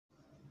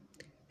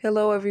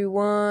Hello,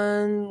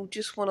 everyone.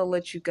 Just want to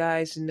let you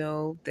guys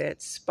know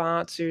that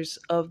sponsors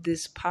of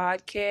this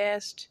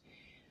podcast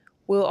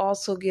will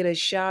also get a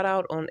shout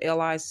out on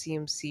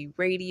LICMC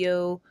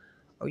Radio,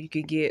 or you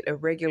can get a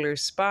regular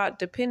spot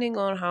depending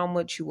on how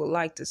much you would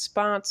like to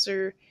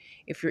sponsor.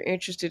 If you're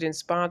interested in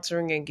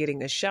sponsoring and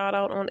getting a shout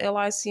out on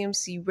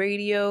LICMC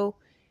Radio,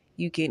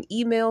 you can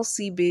email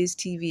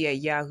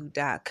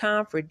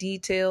cbiztv@yahoo.com for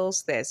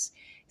details. That's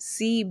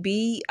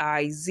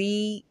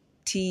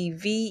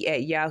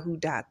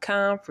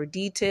cbiztv@yahoo.com for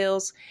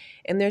details.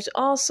 And there's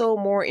also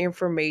more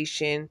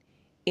information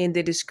in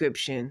the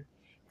description.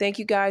 Thank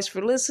you guys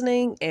for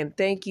listening, and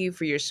thank you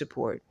for your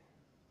support.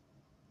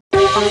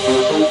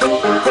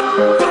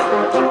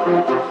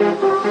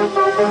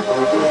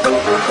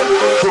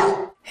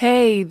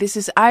 Hey, this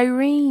is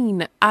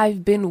Irene.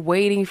 I've been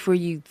waiting for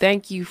you.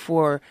 Thank you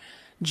for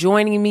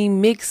joining me,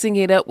 mixing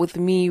it up with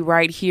me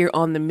right here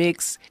on The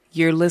Mix.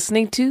 You're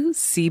listening to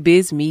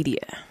CBiz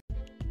Media.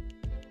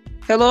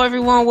 Hello,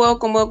 everyone.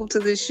 Welcome to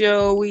the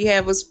show. We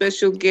have a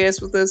special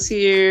guest with us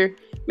here,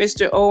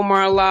 Mr.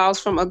 Omar Lyles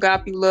from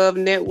Agape Love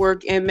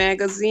Network and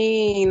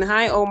Magazine.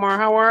 Hi, Omar.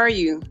 How are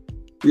you?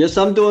 Yes,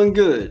 I'm doing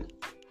good.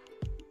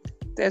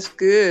 That's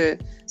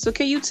good. So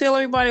can you tell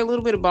everybody a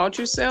little bit about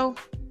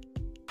yourself?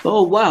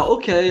 Oh, wow.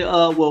 Okay.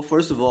 Well,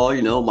 first of all,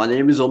 my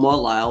name is Omar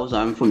Lyles.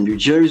 I'm from New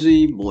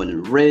Jersey, born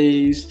and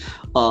raised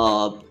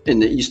in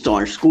the East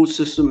Orange school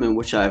system in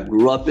which I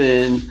grew up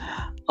in.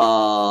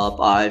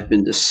 I've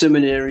been to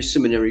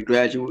seminary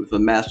graduate with a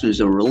master's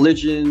in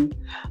religion.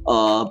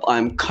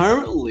 I'm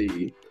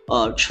currently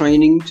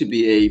training to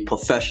be a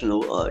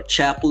professional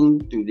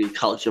chaplain through the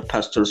College of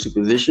Pastoral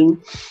Supervision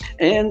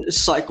and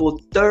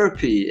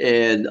psychotherapy.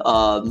 And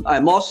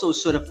I'm also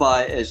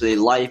certified as a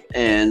life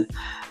and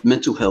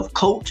mental health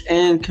coach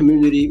and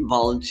community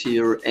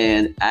volunteer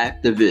and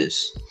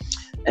activist.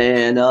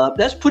 And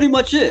that's pretty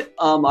much it.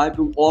 I've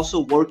been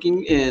also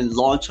working in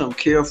long-term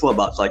care for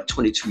about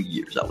 22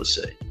 years, I would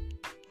say.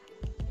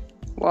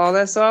 Wow,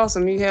 that's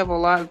awesome. You have a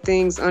lot of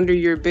things under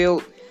your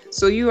belt.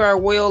 So you are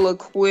well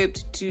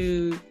equipped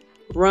to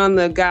run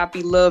the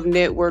Agape Love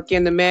Network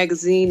and the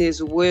magazine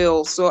as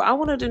well. So I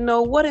wanted to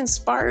know what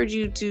inspired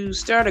you to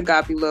start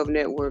Agape Love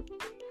Network?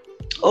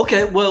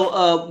 Okay,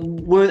 well,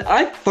 when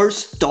I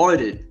first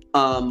started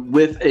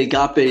with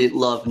Agape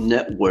Love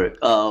Network,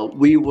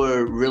 we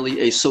were really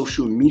a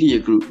social media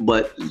group.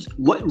 But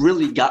what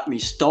really got me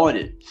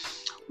started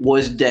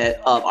was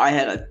that I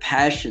had a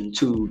passion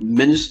to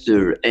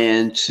minister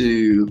and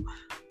to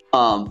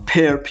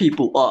pair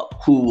people up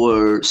who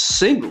were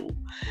single.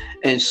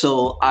 And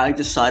so I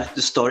decided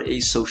to start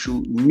a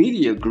social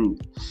media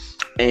group.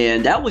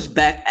 And that was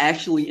back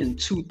actually in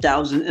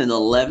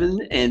 2011.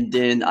 And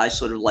then I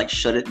sort of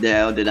shut it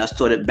down. Then I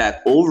started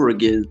back over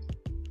again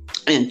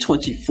in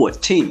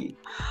 2014.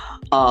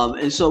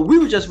 And so we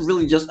were just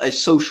a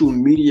social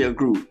media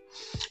group.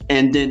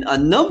 And then a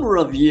number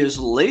of years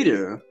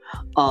later,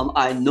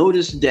 I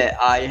noticed that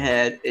I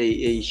had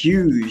a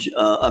huge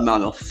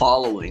amount of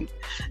following.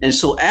 And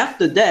so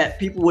after that,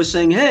 people were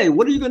saying, hey,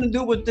 what are you going to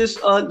do with this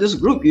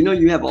group?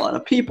 You have a lot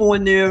of people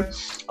in there.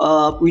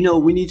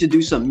 We need to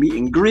do some meet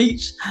and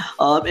greets.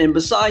 And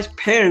besides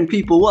pairing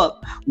people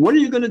up, what are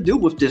you going to do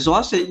with this? So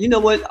I said, you know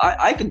what,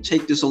 I can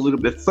take this a little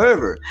bit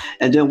further.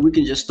 And then we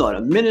can just start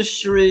a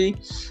ministry.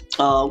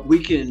 We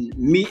can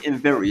meet in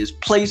various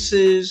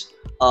places.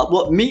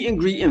 Meet and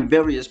greet in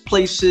various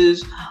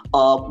places.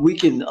 We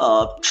can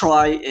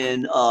try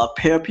and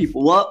pair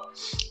people up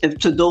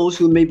to those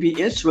who may be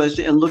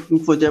interested in looking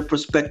for their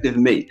prospective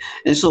mate.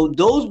 And so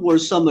those were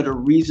some of the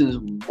reasons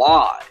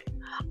why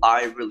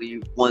I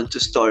really wanted to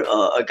start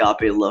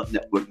Agape Love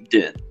Network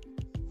then.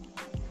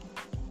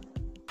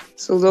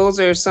 So those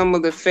are some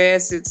of the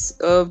facets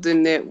of the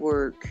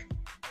network.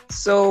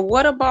 So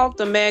what about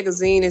the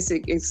magazine as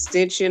an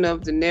extension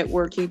of the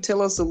network? Can you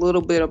tell us a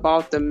little bit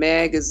about the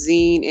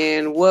magazine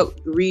and what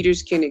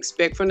readers can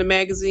expect from the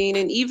magazine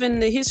and even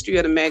the history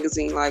of the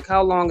magazine? Like,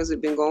 how long has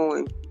it been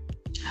going?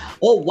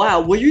 Oh,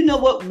 wow. Well, you know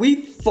what?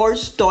 We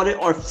first started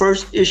our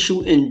first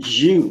issue in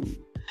June.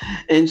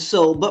 And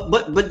so,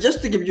 but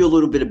just to give you a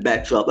little bit of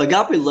backdrop,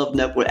 Agape Love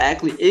Network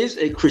actually is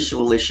a Christian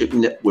relationship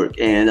network,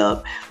 and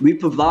we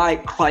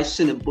provide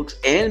Christ-centered books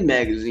and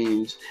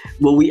magazines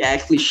where we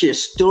actually share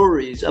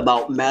stories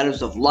about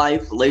matters of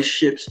life,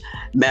 relationships,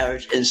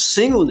 marriage, and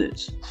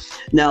singleness.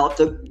 Now,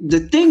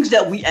 the things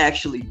that we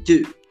actually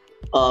do,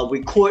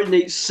 we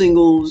coordinate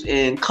singles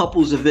and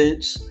couples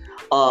events.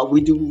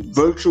 We do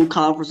virtual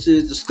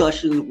conferences,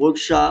 discussions,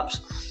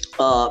 workshops,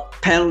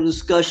 panel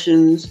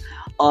discussions.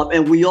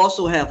 And we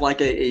also have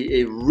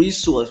a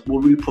resource where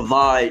we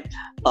provide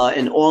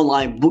an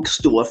online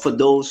bookstore for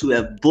those who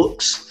have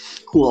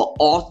books, who are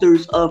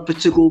authors of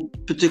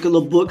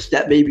particular books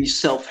that may be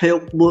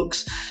self-help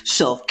books,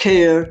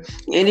 self-care,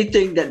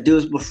 anything that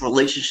deals with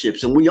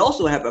relationships. And we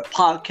also have a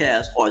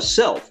podcast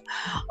ourselves.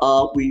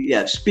 We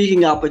have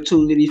speaking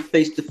opportunities,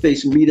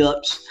 face-to-face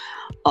meetups.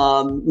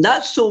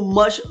 Not so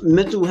much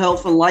mental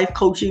health and life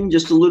coaching,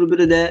 just a little bit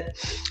of that.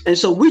 And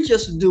so we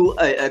just do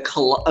a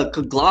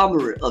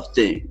conglomerate of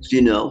things,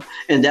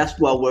 and that's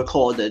why we're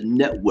called a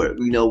network.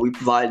 We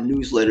provide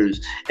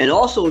newsletters and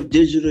also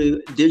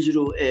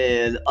digital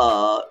and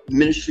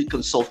ministry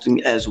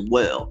consulting as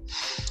well.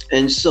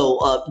 And so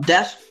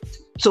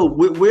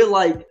we're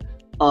like,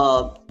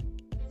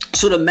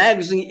 so the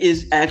magazine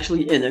is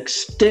actually an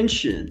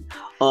extension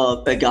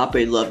of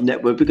Agape Love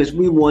Network because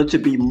we want to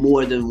be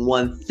more than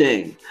one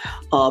thing.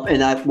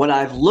 When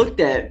I've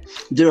looked at,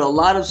 there are a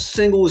lot of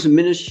singles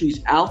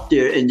ministries out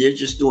there and they're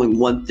just doing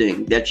one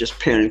thing. They're just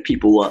pairing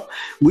people up.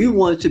 We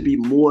want to be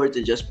more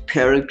than just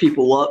pairing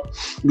people up.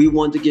 We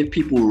want to give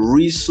people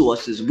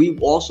resources. We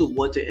also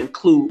want to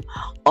include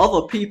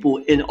other people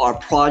in our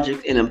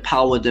project and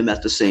empower them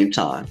at the same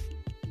time.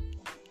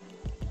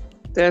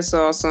 That's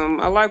awesome.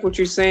 I like what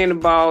you're saying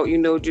about,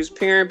 just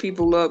pairing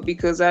people up,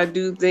 because I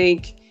do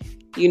think,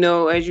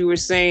 as you were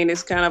saying,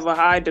 it's kind of a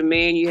high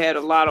demand. You had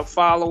a lot of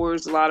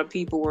followers, a lot of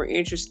people were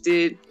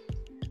interested.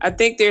 I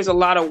think there's a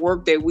lot of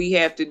work that we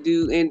have to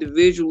do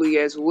individually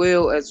as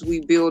well as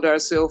we build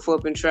ourselves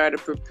up and try to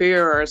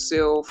prepare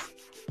ourselves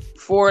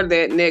for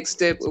that next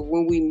step of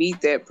when we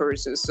meet that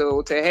person.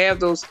 So to have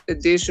those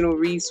additional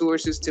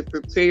resources to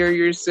prepare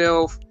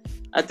yourself,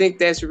 I think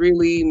that's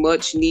really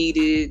much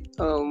needed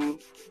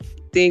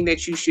thing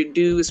that you should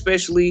do,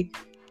 especially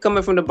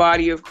coming from the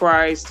body of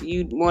Christ.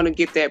 You want to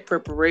get that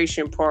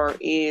preparation part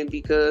in,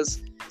 because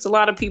it's a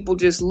lot of people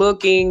just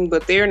looking,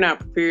 but they're not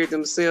prepared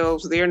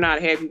themselves. They're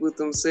not happy with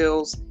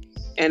themselves.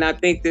 And I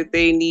think that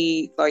they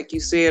need, like you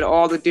said,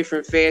 all the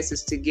different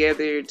facets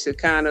together to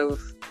kind of,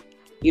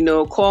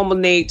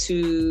 culminate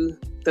to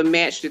the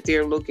match that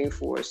they're looking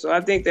for. So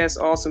I think that's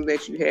awesome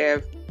that you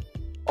have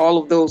all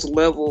of those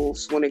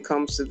levels when it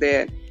comes to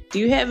that. Do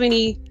you have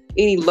any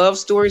love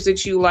stories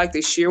that you like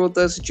to share with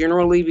us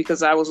generally?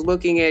 Because I was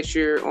looking at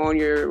on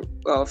your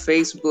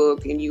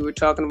Facebook, and you were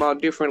talking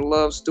about different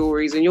love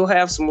stories, and you'll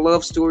have some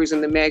love stories in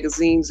the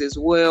magazines as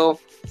well.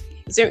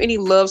 Is there any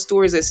love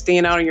stories that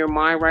stand out in your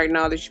mind right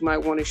now that you might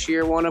want to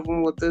share one of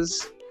them with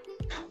us?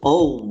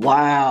 Oh,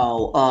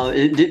 wow.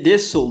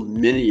 There's so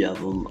many of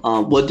them.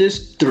 Well,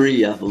 there's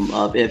 3 of them.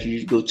 If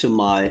you go to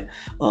my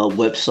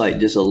website,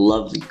 there's a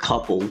lovely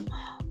couple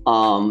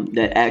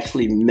that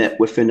actually met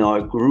within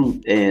our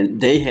group, and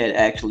they had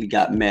actually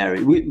got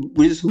married.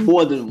 There's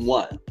more than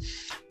one,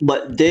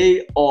 but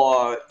they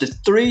are the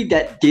 3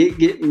 that did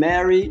get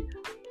married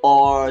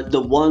are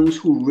the ones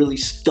who really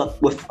stuck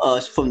with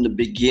us from the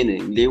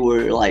beginning. They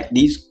were like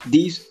these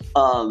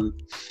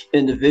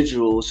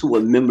individuals who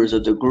were members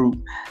of the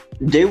group.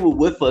 They were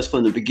with us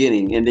from the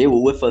beginning, and they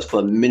were with us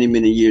for many,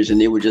 many years,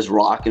 and they were just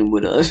rocking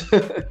with us,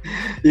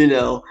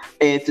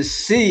 and to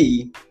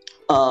see.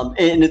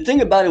 And the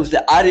thing about it was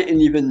that I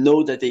didn't even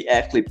know that they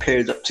actually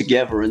paired up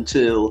together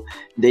until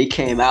they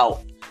came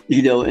out,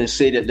 and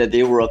said that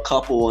they were a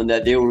couple and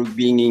that they were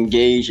being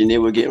engaged and they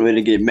were getting ready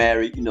to get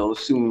married,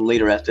 soon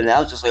later after that. I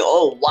was just like,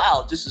 oh,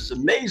 wow, this is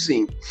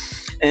amazing.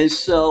 And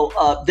so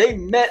they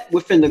met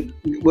within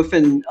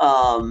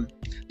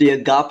the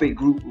Agape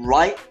group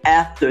right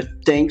after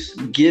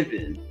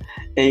Thanksgiving.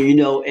 And,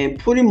 and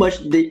pretty much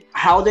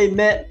how they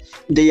met,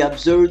 they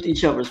observed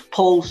each other's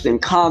posts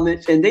and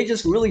comments, and they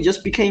just really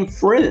just became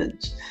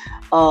friends.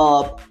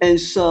 And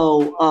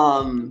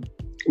so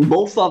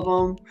both of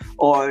them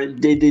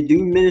they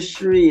do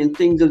ministry and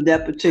things of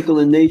that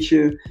particular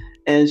nature.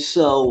 And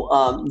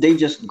so they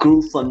just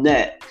grew from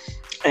that.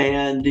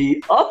 And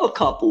the other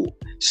couple,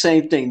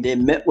 same thing. They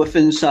met with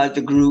inside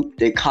the group.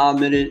 They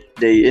commented.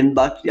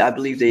 I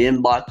believe they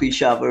inboxed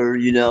each other,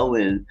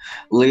 and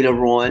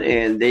later on,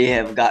 and they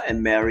have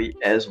gotten married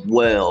as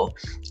well.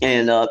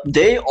 And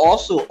they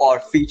also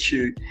are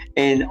featured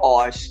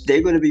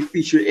they're going to be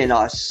featured in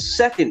our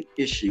 2nd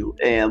issue.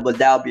 But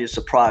that'll be a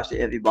surprise to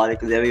everybody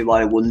because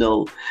everybody will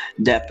know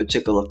that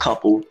particular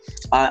couple.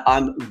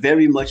 I'm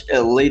very much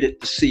elated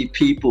to see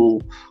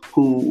people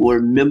who were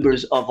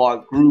members of our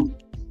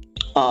group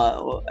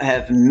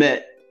have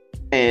met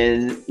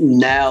and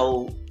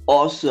now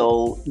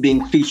also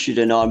being featured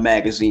in our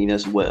magazine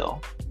as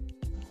well.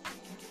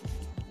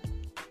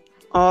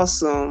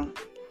 Awesome.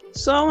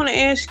 So I want to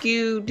ask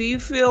you, do you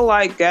feel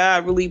like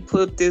God really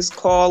put this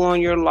call on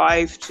your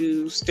life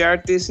to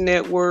start this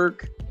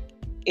network?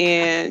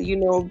 And,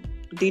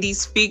 did he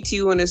speak to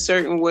you in a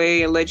certain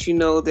way and let you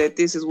know that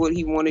this is what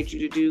he wanted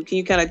you to do? Can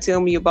you kind of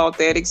tell me about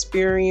that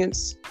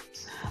experience?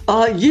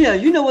 Yeah,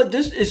 you know what?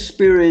 This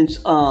experience,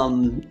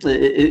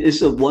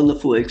 it's a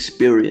wonderful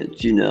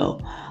experience,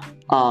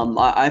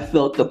 I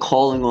felt the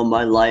calling on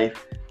my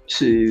life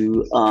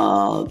to,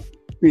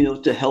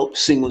 to help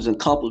singles and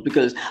couples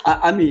because,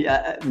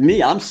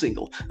 I'm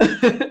single.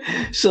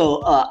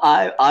 So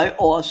I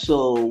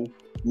also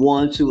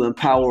want to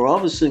empower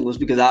other singles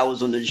because I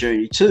was on the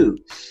journey too.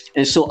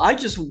 And so I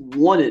just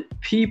wanted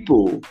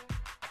people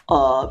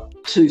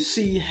to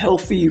see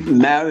healthy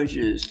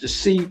marriages, to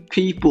see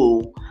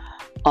people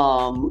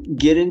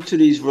get into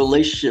these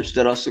relationships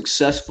that are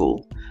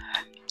successful.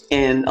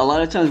 And a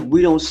lot of times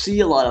we don't see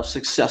a lot of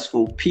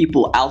successful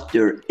people out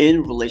there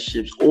in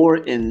relationships or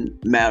in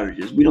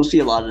marriages. We don't see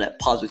a lot of that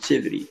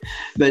positivity.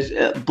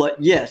 But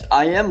yes,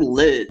 I am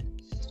led.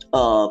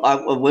 I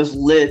was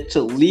led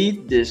to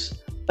lead this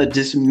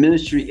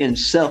ministry in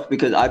self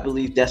because I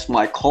believe that's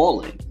my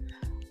calling.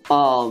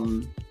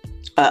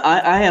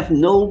 I have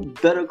no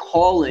better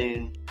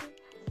calling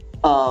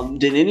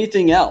than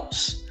anything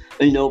else,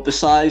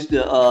 besides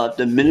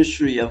the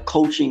ministry of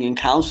coaching and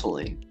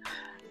counseling.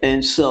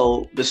 And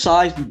so,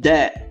 besides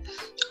that,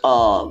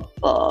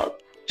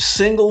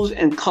 singles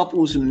and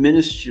couples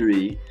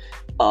ministry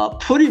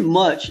pretty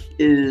much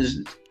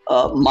is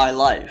my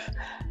life.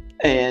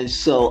 And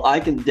so I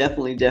can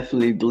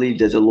definitely believe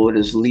that the Lord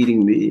is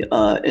leading me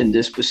in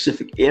this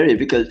specific area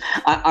because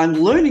I'm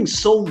learning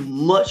so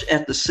much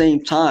at the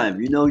same time.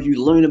 You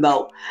learn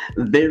about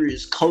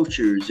various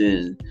cultures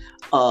and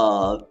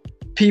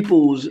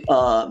people's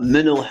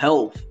mental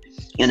health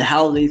and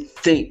how they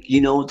think,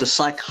 the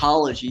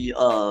psychology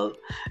of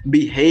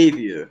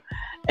behavior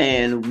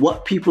and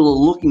what people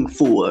are looking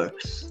for,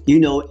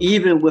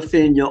 even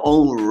within your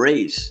own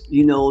race.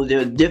 There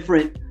are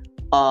different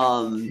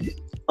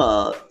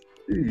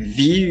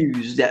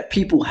views that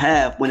people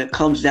have when it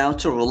comes down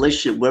to a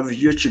relationship, whether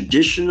you're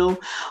traditional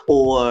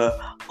or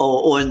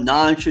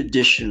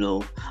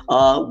non-traditional,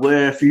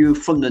 where if you're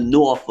from the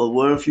North or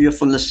where if you're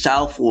from the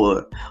South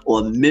or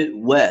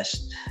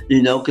Midwest,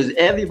 because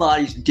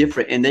everybody's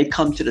different and they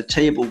come to the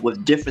table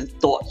with different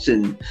thoughts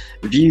and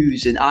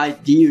views and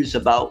ideas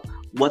about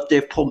what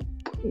their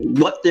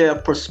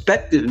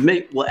perspective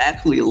will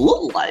actually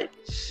look like.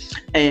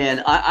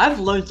 And I've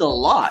learned a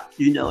lot,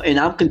 and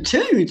I'm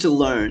continuing to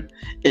learn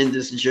in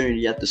this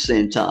journey at the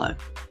same time.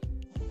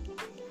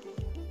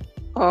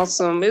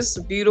 Awesome. It's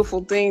a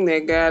beautiful thing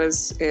that God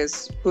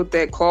has put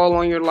that call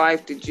on your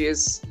life to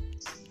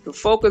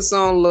focus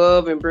on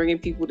love and bringing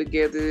people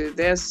together.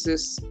 That's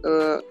just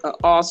an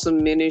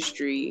awesome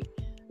ministry.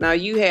 Now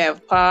you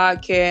have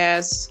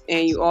podcasts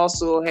and you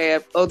also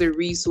have other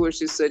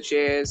resources such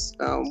as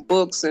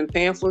books and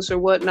pamphlets or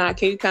whatnot.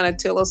 Can you kind of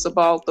tell us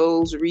about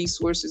those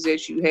resources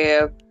that you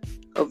have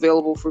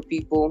available for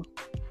people?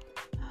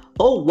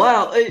 Oh,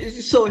 wow.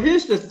 So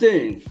here's the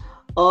thing.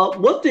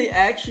 What they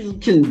actually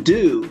can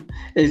do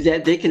is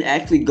that they can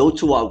actually go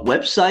to our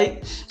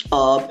website.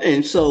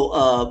 That's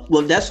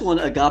on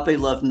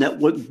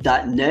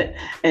agapelovenetwork.net.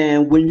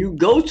 And when you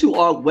go to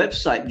our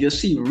website, you'll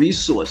see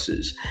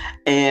resources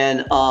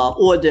and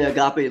or the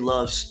Agape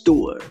Love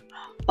store.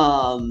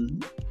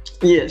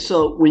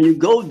 So when you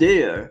go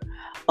there,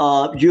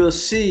 you'll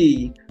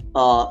see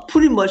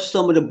pretty much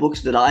some of the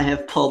books that I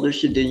have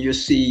published, and then you'll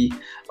see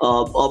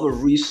other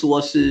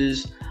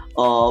resources.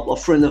 A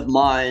friend of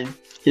mine,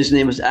 his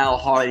name is Al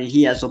Hardy.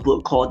 He has a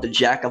book called The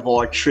Jack of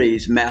All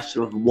Trades,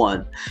 Master of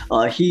One.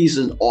 He's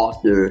an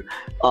author.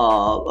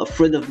 A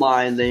friend of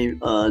mine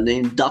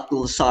named Dr.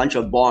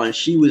 Lysandra Barnes,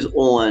 she was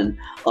on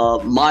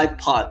my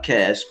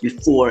podcast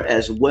before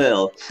as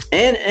well.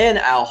 And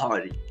Al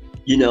Hardy.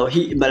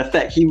 Matter of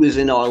fact, he was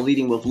in our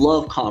Leading with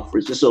Love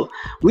conference. And so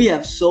we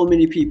have so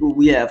many people.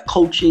 We have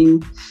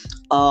coaching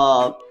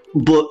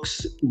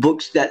books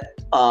that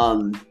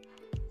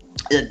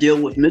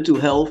deal with mental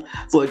health.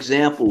 For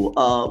example,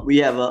 we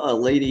have a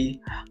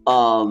lady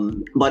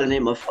by the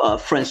name of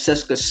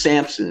Francesca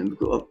Sampson,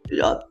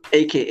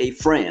 aka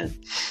Fran.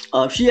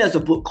 She has a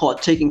book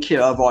called Taking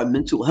Care of Our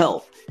Mental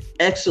Health.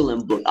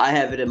 Excellent book. I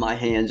have it in my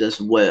hands as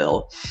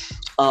well.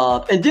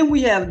 And then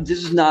we have,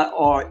 this is not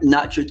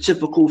your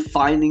typical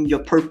Finding Your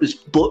Purpose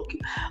book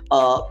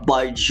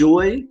by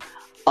Joy.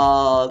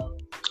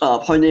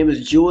 Her name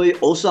is Joy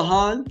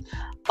Osahan.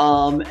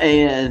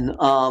 And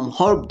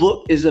her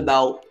book is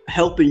about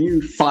helping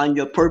you find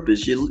your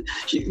purpose.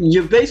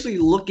 You're basically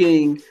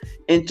looking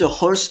into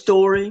her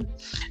story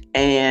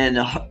and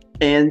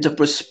the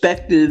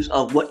perspectives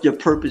of what your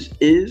purpose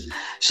is.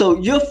 So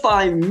you'll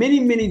find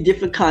many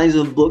different kinds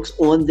of books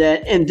on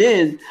that, and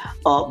then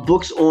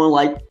books on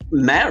like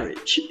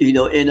marriage, in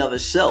of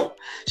itself.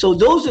 So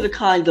those are the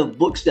kinds of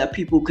books that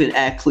people can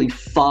actually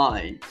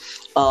find.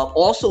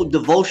 Also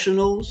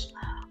devotionals,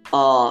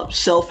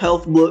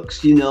 self-help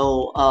books,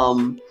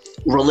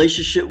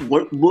 relationship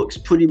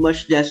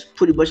workbooks, that's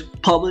pretty much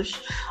published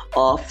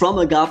from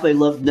Agape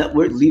Love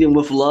Network, Leading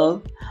with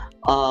Love.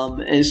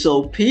 And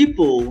so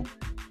people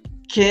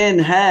can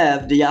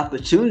have the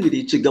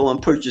opportunity to go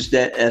and purchase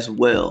that as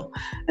well.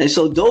 And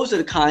so those are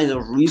the kinds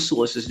of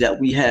resources that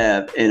we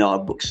have in our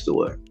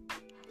bookstore.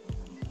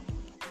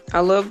 I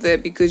love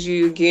that because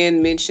you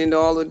again mentioned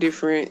all the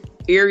different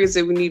areas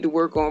that we need to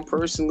work on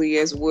personally,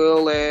 as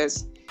well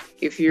as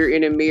if you're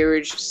in a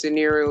marriage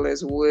scenario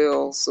as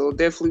well. So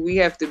definitely we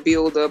have to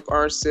build up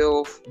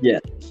ourselves,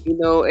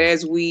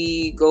 as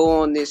we go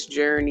on this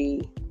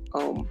journey.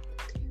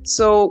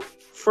 So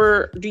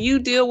do you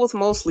deal with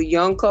mostly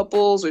young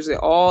couples, or is it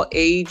all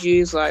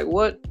ages? Like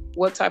what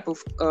type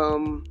of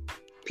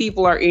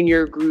people are in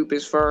your group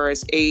as far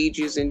as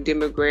ages and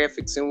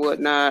demographics and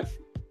whatnot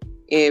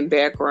and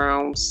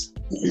backgrounds?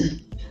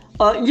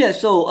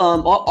 So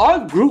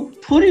our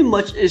group pretty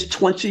much is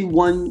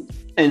 21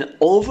 and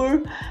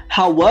over.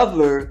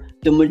 However,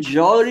 the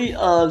majority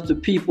of the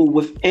people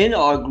within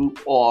our group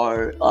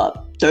are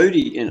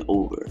 30 and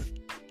over.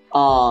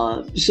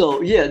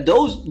 So yeah,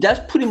 that's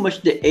pretty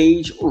much the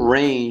age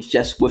range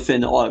that's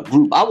within our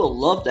group. I would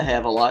love to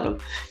have a lot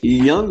of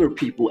younger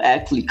people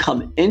actually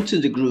come into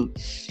the group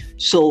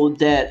so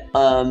that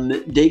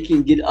they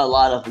can get a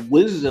lot of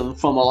wisdom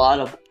from a lot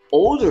of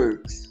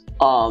older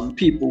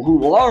people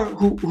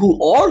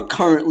who are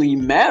currently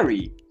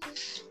married.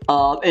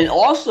 And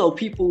also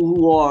people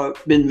who are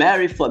been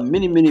married for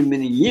many, many,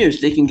 many years,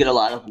 they can get a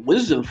lot of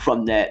wisdom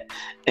from that.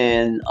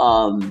 And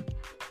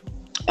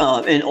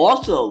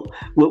also,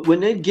 when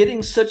they're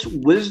getting such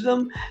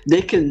wisdom,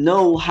 they can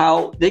know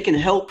how they can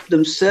help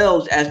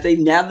themselves as they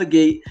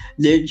navigate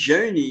their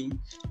journey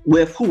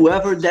with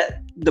whoever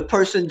the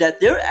person that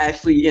they're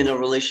actually in a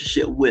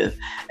relationship with.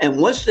 And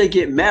once they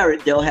get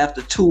married, they'll have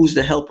the tools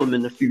to help them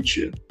in the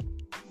future.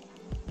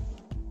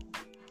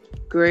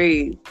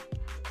 Great.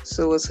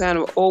 So it's kind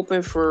of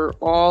open for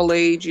all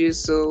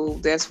ages. So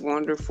that's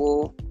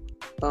wonderful.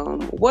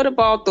 What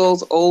about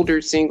those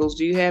older singles?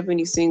 Do you have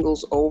any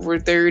singles over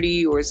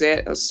 30, or is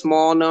that a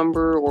small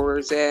number, or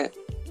is that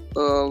a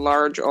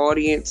large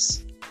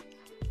audience?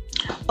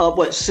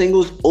 What,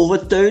 singles over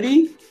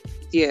 30?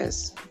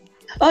 Yes.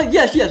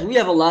 Yes. We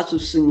have a lot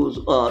of singles.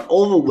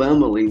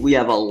 Overwhelmingly, we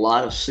have a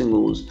lot of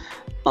singles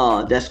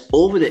that's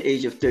over the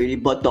age of 30.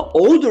 But the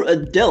older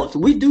adults,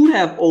 we do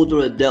have older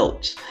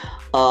adults.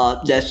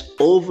 That's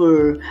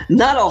over,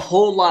 not a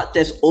whole lot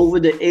that's over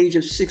the age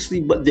of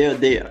 60, but they're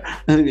there.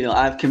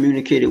 I've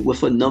communicated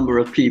with a number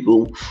of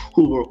people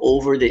who were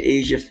over the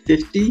age of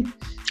 50.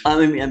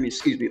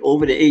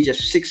 Over the age of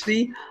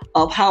 60.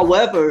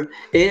 However,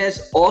 it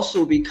has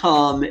also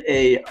become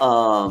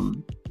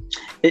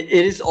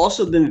it has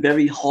also been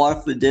very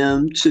hard for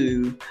them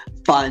to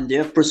find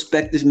their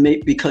perspectives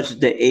because of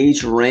the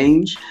age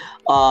range.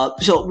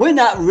 So we're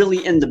not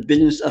really in the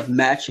business of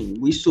matching.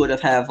 We sort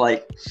of have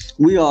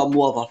we are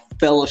more of a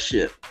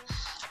fellowship,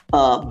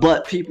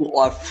 but people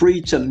are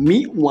free to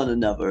meet one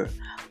another.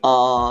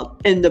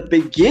 In the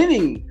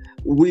beginning,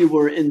 we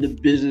were in the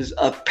business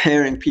of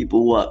pairing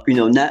people up,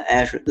 not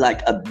as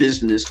like a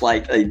business,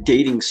 like a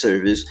dating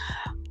service.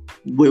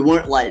 We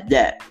weren't like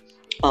that.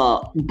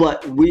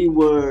 But we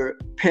were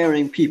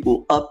pairing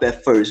people up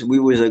at first. We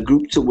was a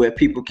group to where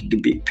people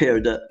could be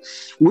paired up.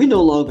 We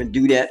no longer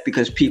do that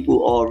because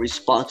people are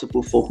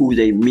responsible for who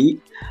they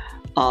meet.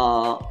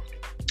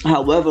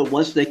 However,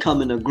 once they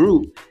come in a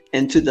group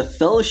into the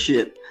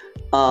fellowship,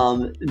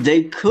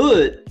 they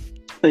could,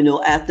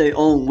 at their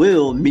own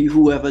will, meet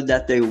whoever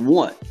that they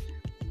want.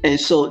 And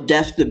so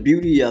that's the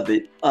beauty of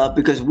it,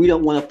 because we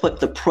don't want to put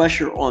the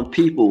pressure on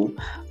people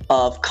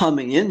of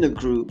coming in the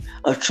group,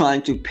 of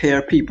trying to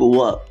pair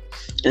people up.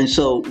 And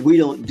so we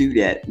don't do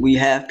that. We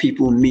have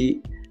people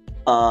meet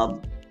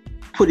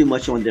pretty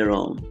much on their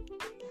own.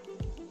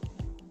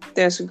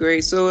 That's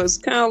great. So it's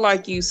kind of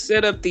like you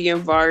set up the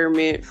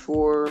environment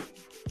for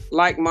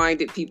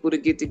like-minded people to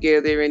get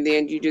together, and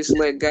then you just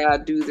let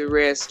God do the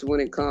rest when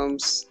it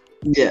comes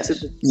to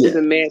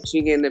the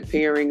matching and the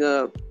pairing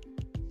up.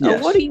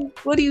 Yes.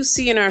 What do you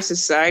see in our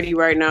society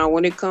right now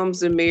when it comes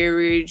to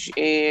marriage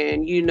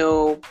and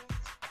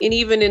and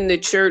even in the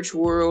church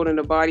world and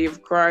the body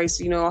of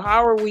Christ,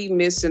 how are we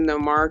missing the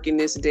mark in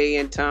this day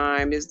and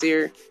time? Is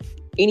there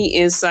any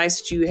insights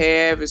that you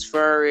have as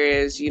far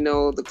as,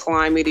 the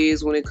climate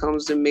is when it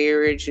comes to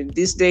marriage in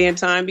this day and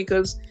time?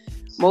 Because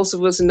most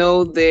of us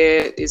know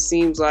that it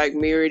seems like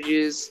marriage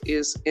is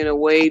in a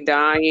way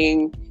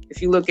dying.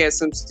 If you look at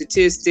some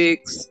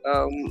statistics,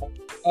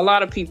 a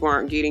lot of people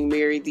aren't getting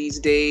married these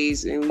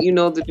days. And,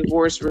 the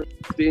divorce rate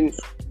has been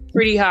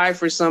pretty high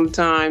for some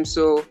time.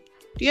 So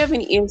do you have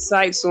any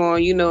insights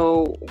on,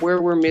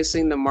 where we're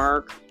missing the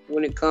mark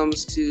when it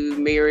comes to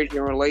marriage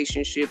and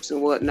relationships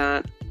and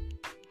whatnot?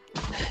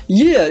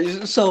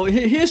 Yeah, so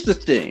here's the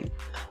thing.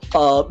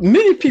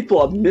 Many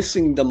people are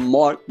missing the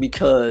mark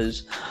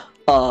because,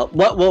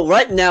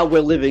 right now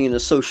we're living in a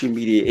social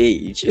media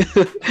age.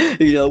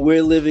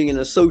 We're living in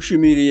a social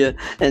media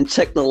and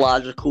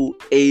technological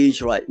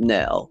age right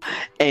now.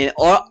 And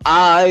our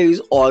eyes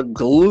are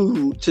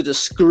glued to the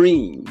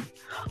screen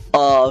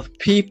of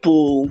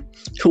people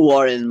who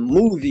are in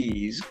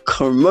movies,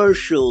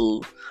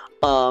 commercials,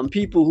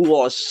 people who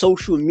are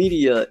social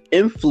media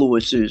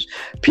influencers,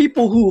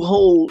 people who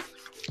hold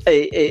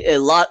a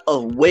lot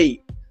of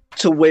weight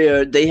to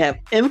where they have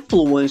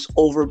influence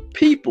over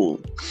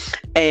people.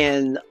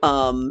 And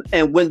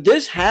when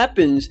this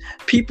happens,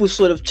 people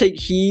sort of take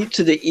heed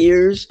to the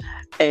ears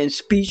and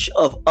speech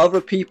of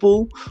other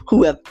people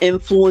who have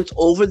influence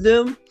over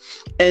them.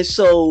 And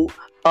so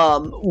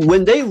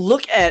when they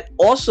look at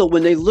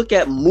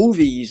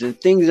movies and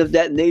things of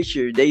that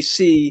nature, they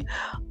see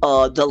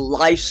the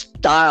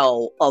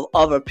lifestyle of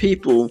other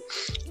people,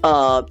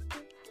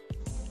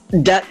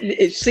 that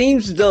it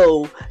seems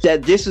though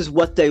that this is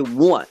what they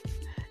want.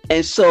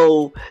 And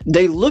so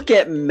they look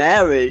at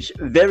marriage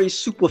very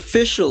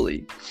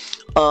superficially.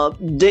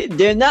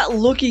 They're not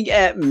looking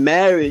at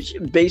marriage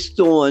based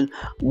on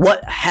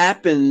what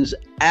happens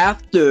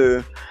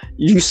after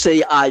you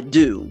say I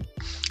do.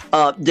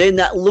 They're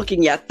not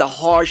looking at the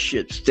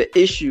hardships, the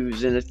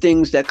issues, and the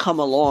things that come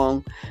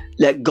along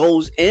that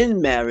goes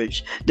in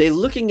marriage. They're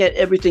looking at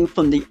everything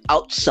from the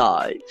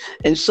outside.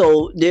 And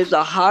so there's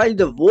a high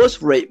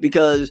divorce rate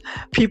because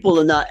people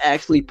are not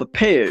actually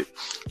prepared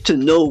to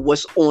know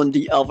what's on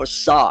the other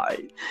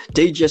side.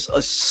 They just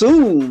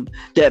assume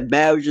that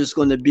marriage is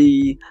going to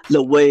be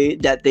the way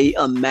that they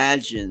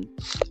imagine.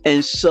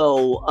 And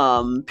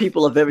so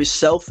people are very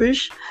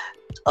selfish.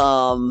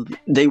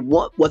 They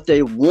want what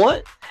they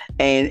want,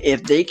 and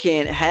if they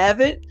can't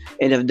have it,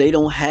 and if they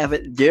don't have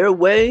it their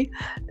way,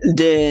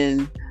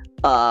 then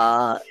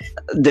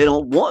they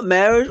don't want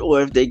marriage.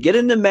 Or if they get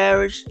into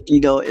marriage,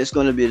 it's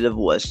going to be a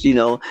divorce.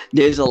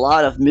 There's a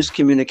lot of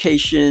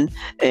miscommunication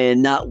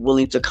and not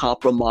willing to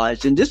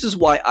compromise, and this is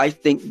why I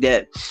think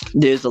that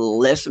there's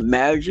less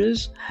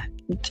marriages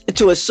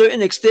to a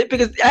certain extent,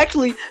 because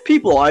actually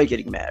people are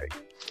getting married,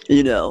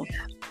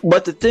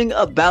 but the thing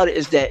about it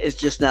is that it's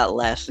just not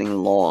lasting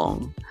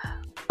long.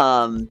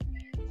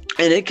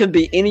 And it could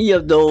be any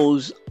of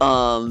those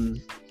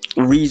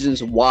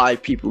reasons why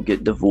people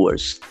get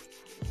divorced.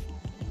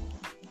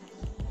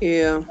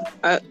 Yeah,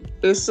 I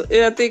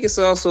think it's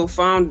also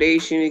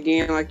foundation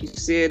again, like you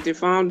said. The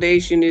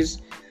foundation is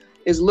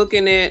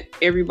looking at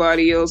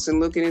everybody else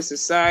and looking at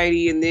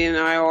society, and then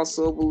I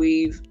also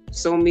believe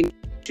so many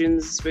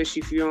options,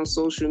 especially if you're on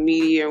social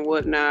media and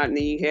whatnot, and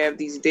then you have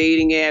these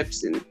dating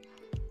apps, and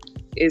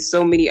it's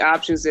so many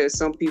options that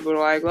some people are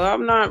like, well,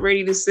 I'm not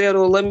ready to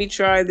settle. Let me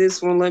try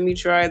this one. Let me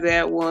try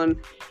that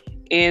one.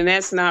 And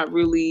that's not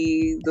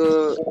really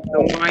the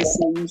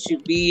mindset you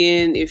should be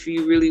in if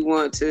you really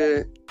want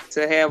to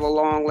have a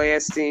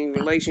long-lasting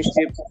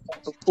relationship,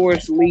 of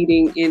course,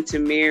 leading into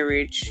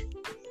marriage.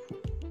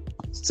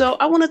 So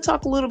I want to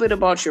talk a little bit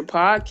about your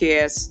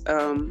podcast.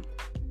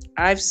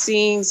 I've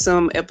seen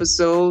some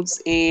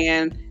episodes,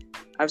 and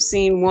I've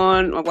seen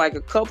one of like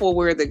a couple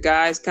where the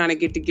guys kind of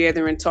get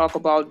together and talk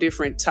about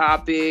different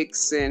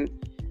topics. And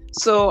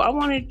so I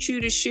wanted you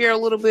to share a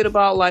little bit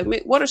about like,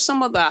 what are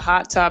some of the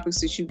hot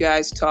topics that you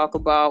guys talk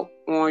about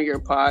on your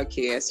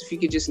podcast? If you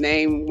could just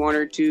name one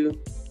or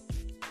two.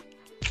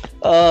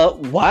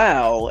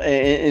 Wow.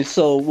 And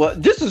so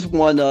this is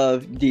one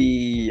of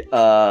the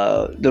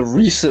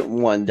recent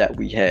one that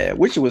we had,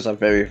 which was a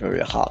very,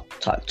 very hot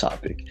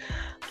topic.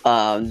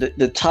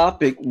 The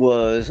topic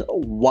was,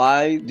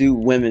 why do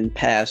women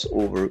pass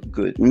over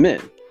good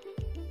men?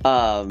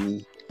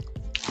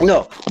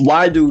 No,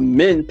 why do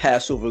men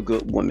pass over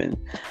good women?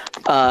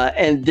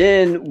 And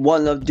then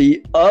one of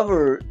the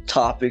other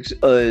topics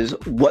is,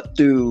 what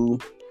do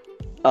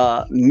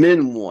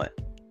men want?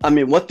 I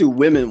mean, what do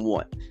women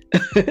want?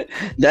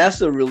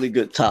 That's a really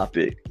good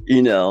topic,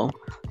 Yeah,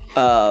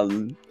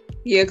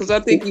 because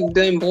I think you've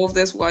done both.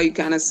 That's why you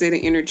kind of said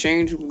it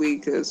interchangeably,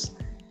 because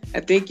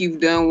I think you've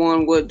done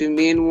one, what do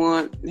men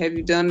want? Have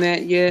you done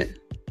that yet?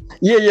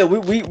 Yeah,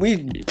 we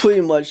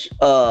pretty much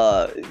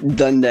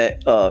done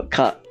that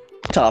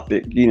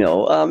topic.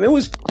 It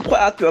was,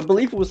 I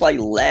believe it was like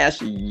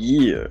last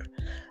year.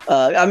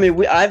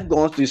 I've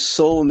gone through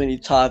so many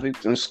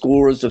topics and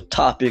scores of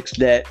topics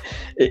that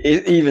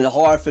it's even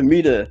hard for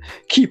me to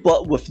keep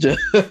up with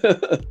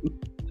the.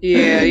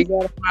 Yeah, you got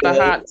a lot of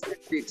hot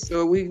topics.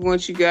 So we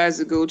want you guys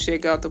to go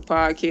check out the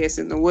podcast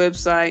and the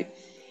website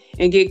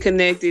and get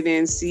connected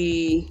and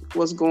see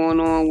what's going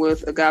on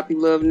with Agape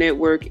Love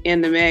Network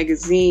and the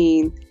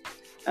magazine.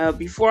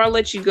 Before I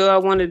let you go, I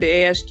wanted to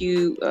ask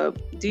you,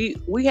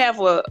 we have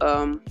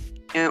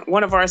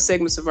one of our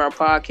segments of our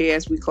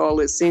podcast, we call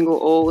it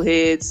Single Old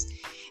Heads,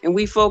 and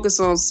we focus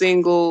on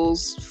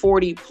singles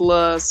 40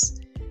 plus.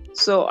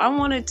 So I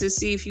wanted to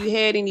see if you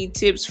had any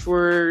tips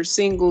for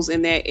singles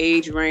in that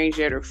age range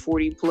that are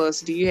 40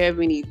 plus. Do you have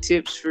any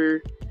tips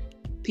for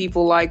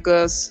people like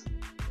us?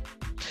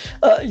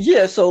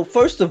 Yeah, so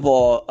first of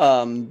all,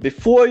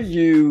 before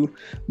you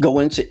go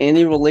into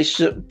any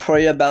relationship,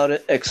 pray about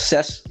it,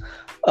 assess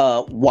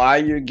why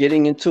you're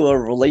getting into a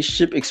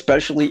relationship,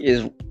 especially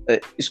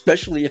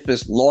if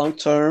it's long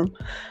term,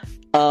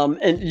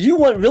 and you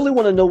really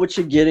want to know what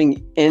you're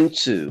getting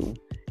into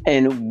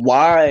and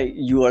why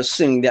you are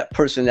seeing that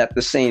person at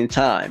the same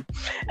time.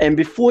 And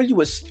before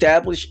you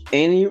establish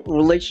any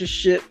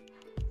relationship,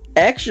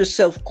 ask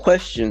yourself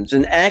questions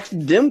and ask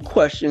them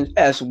questions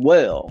as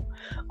well.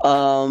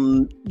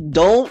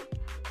 Don't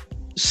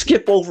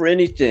skip over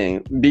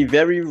anything. Be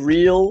very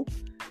real.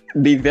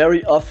 Be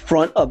very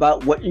upfront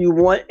about what you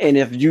want. And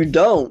if you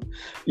don't,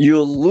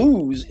 you'll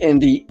lose in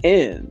the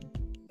end.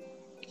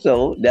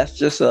 So that's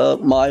just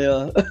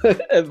my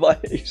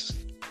advice.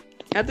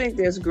 I think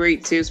that's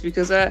great tips,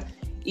 because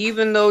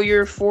even though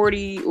you're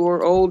 40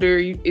 or older,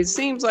 it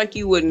seems like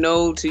you would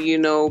know to,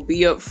 be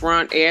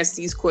upfront, ask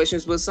these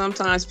questions. But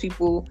sometimes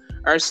people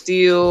are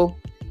still,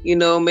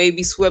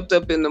 maybe swept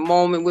up in the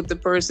moment with the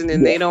person,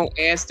 and they don't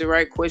ask the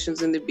right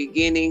questions in the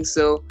beginning.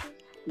 So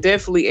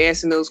definitely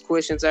asking those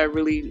questions. I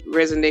really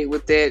resonate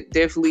with that.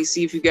 Definitely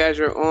see if you guys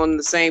are on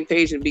the same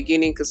page in the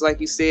beginning, because like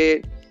you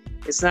said,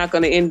 it's not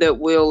going to end up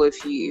well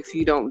if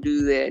you don't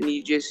do that and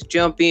you just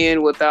jump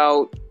in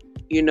without,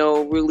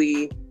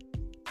 really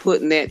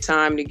putting that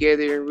time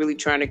together and really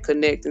trying to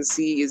connect and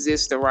see, is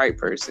this the right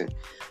person?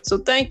 So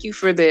thank you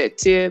for that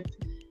tip.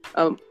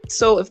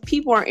 So if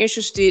people are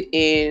interested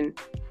in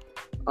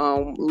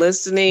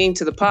listening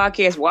to the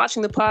podcast,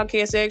 watching the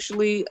podcast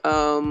actually,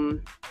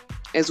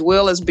 as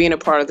well as being a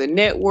part of the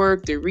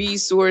network, the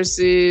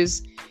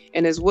resources,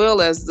 and as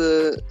well as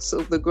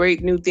the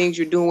great new things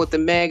you're doing with the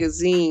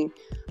magazine,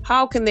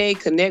 how can they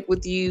connect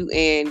with you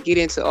and get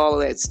into all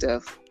of that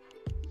stuff?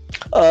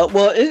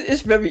 Well,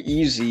 it's very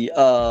easy.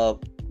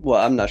 Well,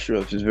 I'm not sure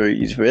if it's very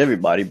easy for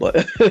everybody, but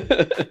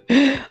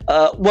to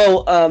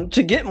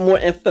get more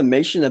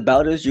information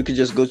about us, you can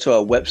just go to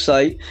our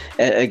website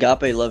at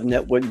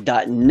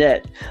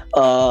agapelovenetwork.net.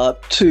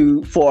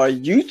 For our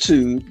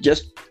YouTube,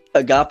 just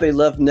Agape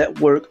Love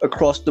Network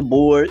across the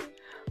board.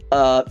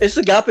 It's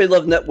Agape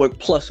Love Network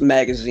plus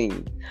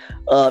magazine.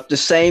 The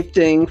same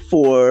thing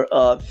for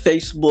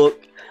Facebook.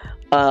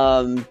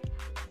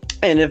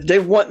 And if they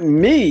want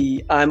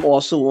me, I'm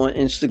also on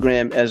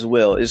Instagram as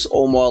well. It's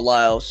Omar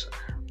Lyles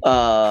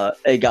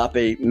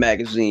Agape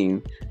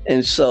Magazine.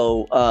 And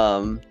so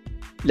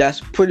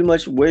that's pretty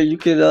much where you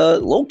could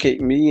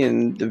locate me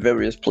in the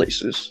various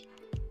places.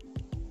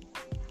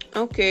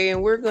 Okay,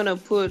 and we're going to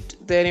put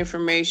that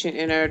information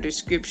in our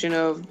description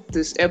of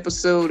this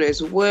episode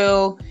as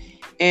well.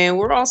 And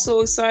we're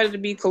also excited to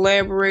be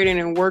collaborating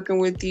and working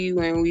with you,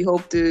 and we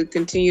hope to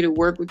continue to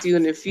work with you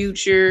in the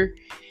future.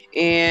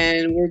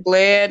 And we're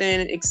glad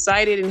and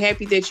excited and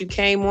happy that you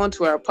came on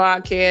to our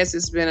podcast.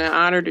 It's been an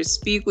honor to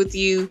speak with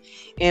you.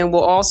 And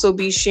we'll also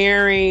be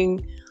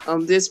sharing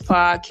this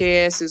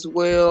podcast as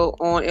well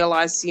on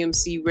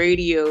LICMC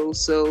Radio.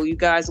 So you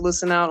guys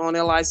listen out on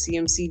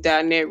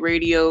LICMC.net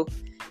radio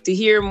to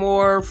hear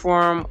more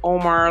from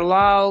Omar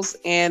Lyles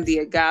and the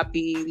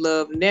Agape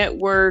Love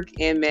Network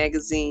and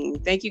magazine.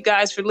 Thank you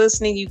guys for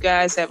listening. You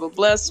guys have a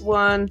blessed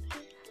one.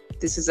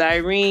 This is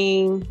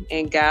Irene,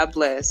 and God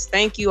bless.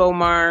 Thank you,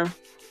 Omar.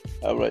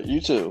 All right, you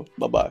too.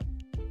 Bye-bye.